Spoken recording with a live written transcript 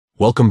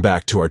Welcome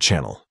back to our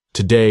channel.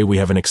 Today we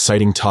have an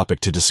exciting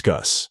topic to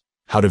discuss: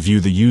 how to view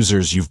the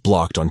users you've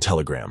blocked on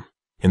Telegram.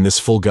 In this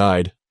full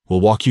guide,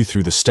 we'll walk you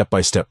through the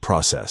step-by-step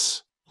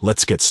process.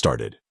 Let's get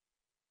started.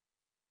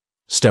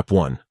 Step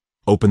 1.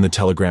 Open the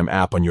Telegram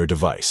app on your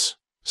device.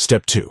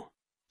 Step 2.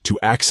 To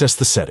access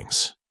the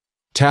settings,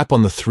 tap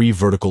on the 3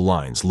 vertical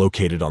lines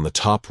located on the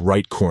top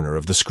right corner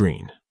of the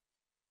screen.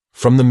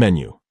 From the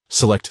menu,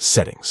 select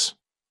Settings.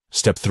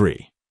 Step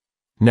 3.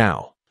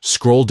 Now,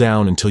 scroll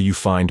down until you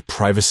find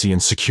Privacy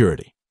and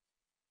Security.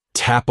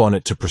 Tap on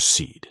it to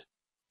proceed.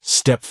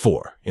 Step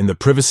 4. In the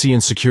Privacy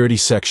and Security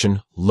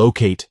section,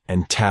 locate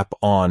and tap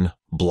on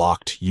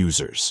Blocked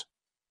Users.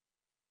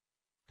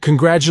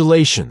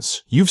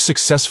 Congratulations! You've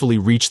successfully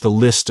reached the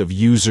list of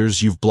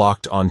users you've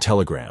blocked on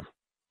Telegram.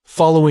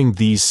 Following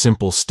these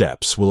simple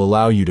steps will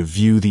allow you to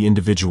view the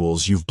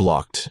individuals you've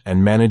blocked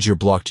and manage your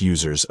blocked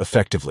users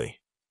effectively.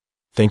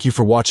 Thank you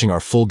for watching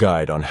our full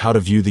guide on how to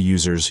view the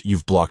users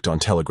you've blocked on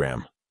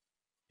Telegram.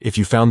 If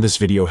you found this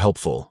video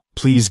helpful,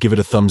 please give it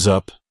a thumbs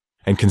up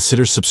and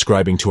consider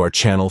subscribing to our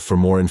channel for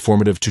more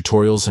informative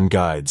tutorials and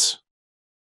guides.